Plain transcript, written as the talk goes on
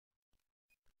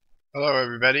Hello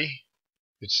everybody.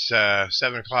 It's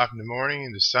 7 o'clock in the morning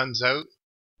and the sun's out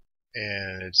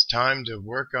and it's time to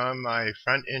work on my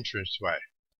front entranceway.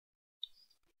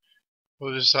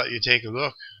 We'll just let you take a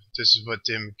look. This is what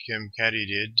Kim Caddy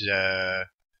did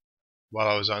while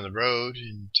I was on the road,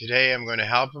 and today I'm going to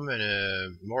help him,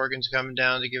 and Morgan's coming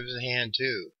down to give us a hand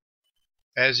too.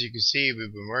 As you can see,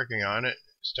 we've been working on it.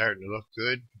 It's starting to look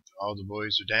good. All the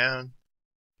boys are down.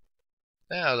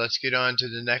 Now let's get on to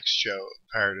the next show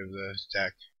part of the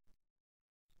deck.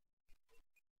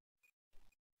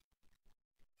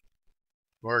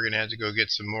 Morgan had to go get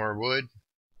some more wood.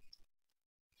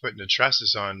 Putting the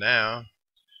trusses on now.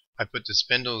 I put the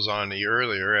spindles on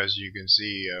earlier, as you can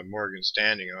see Morgan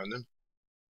standing on them.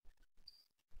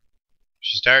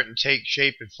 She's starting to take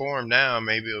shape and form now.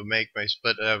 Maybe it'll make my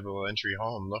split level entry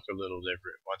home look a little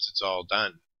different once it's all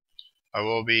done. I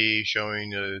will be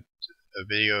showing a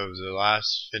video of the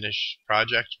last finished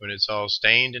project when it's all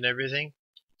stained and everything.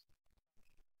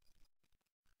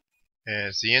 And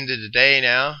it's the end of the day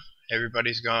now.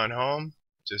 Everybody's gone home,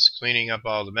 just cleaning up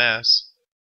all the mess.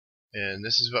 And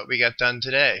this is what we got done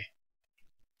today.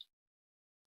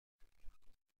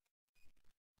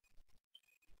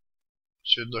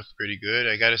 Should look pretty good.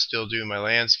 I gotta still do my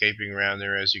landscaping around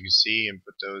there, as you can see, and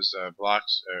put those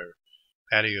blocks or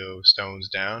patio stones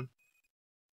down.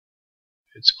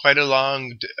 It's quite a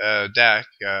long deck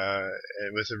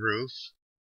with a roof.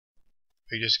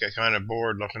 I just got kind of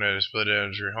bored looking at a split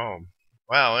entry home.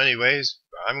 Well, anyways,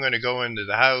 I'm going to go into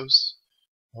the house.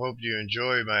 I hope you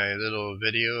enjoy my little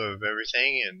video of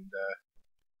everything, and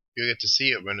you'll get to see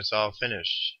it when it's all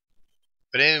finished.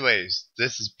 But anyways,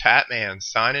 this is Patman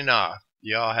signing off.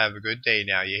 Y'all have a good day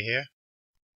now, you hear?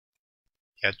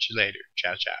 Catch you later.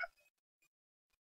 Ciao, ciao.